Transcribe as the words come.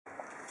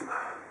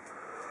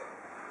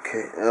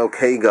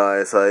Okay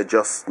guys, I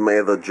just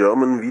made the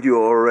German video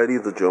already,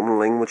 the German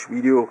language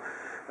video.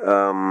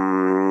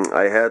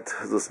 I had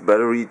this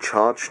battery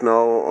charged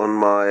now on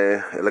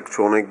my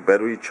electronic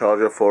battery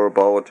charger for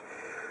about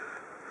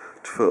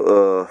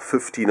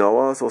 15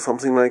 hours or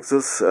something like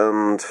this,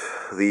 and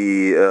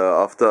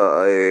after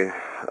I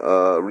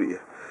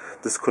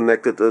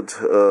disconnected it,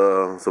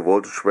 the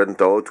voltage went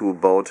down to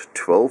about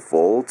 12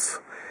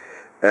 volts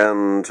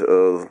and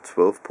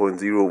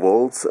 12.0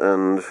 volts,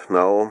 and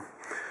now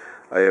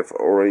I have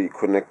already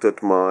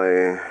connected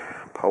my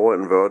power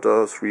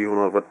inverter,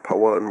 300 watt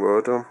power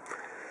inverter,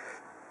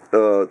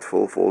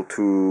 12 volt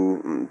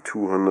to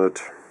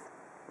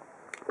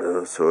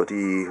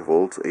 230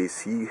 volts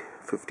AC,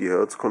 50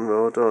 hertz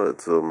converter.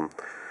 It's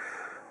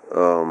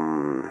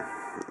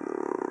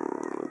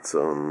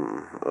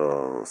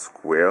a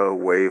square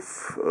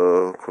wave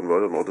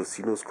converter, not a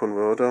sinus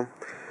converter.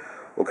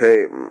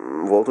 Okay,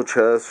 voltage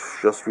has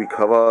just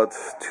recovered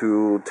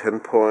to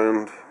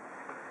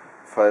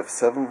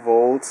 10.57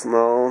 volts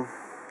now.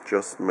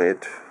 Just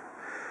made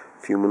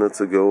a few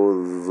minutes ago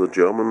the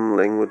German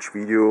language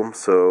video,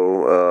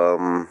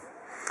 so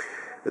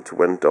it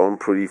went down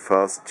pretty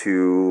fast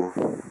to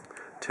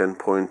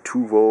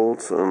 10.2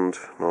 volts, and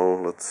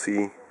now let's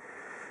see,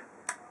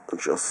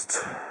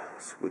 just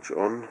switch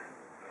on.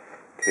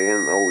 Okay,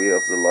 and now we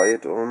have the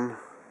light on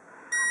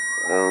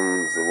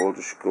and the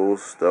voltage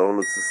goes down.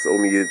 This is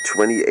only a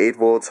 28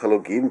 volts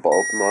halogen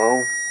bulb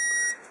now.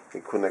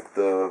 We connect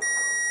the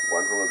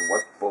 100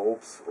 watt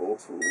bulbs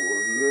also over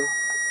here.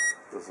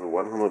 This is a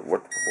 100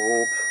 watt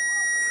bulb.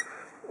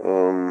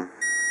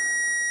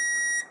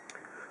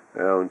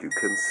 Yeah, and you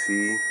can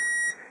see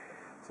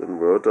the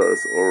inverter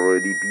is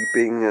already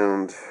beeping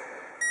and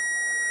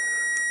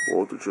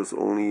voltage is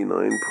only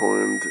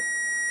 9.8,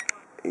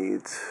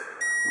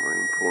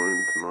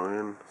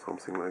 9.9,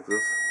 something like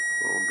this,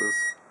 around this.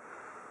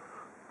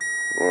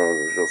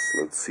 Just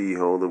let's see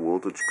how the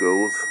voltage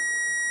goes.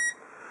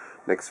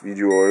 Next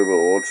video I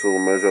will also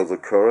measure the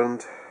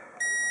current.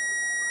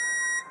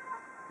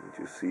 And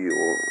you see it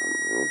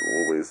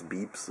always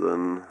beeps,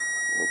 and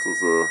also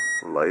the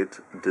light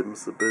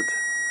dims a bit.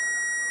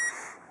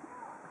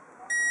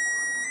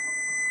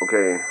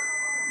 Okay,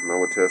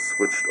 now it has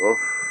switched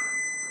off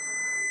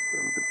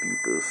and the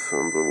beep is,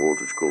 and the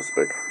voltage goes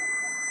back.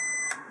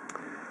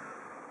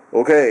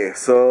 Okay,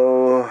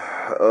 so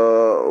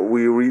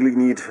we really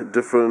need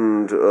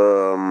different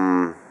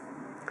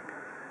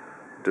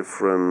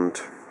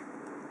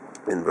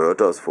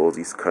inverters for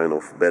these kind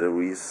of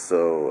batteries,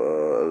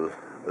 so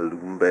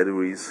ALUM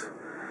batteries.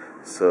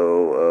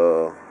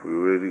 So we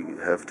really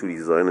have to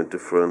design a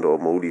different or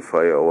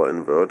modify our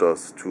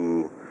inverters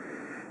to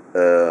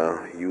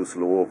use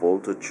lower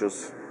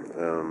voltages,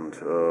 and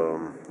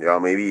yeah,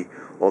 maybe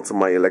also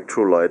my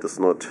electrolyte is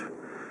not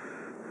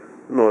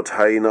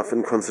high enough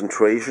in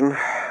concentration,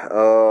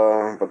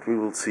 but we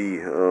will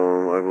see.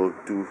 I will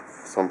do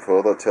some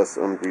further tests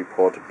and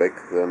report back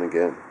then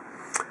again.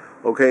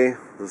 Okay,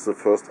 this is the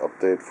first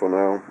update for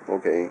now.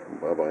 Okay,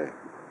 bye bye.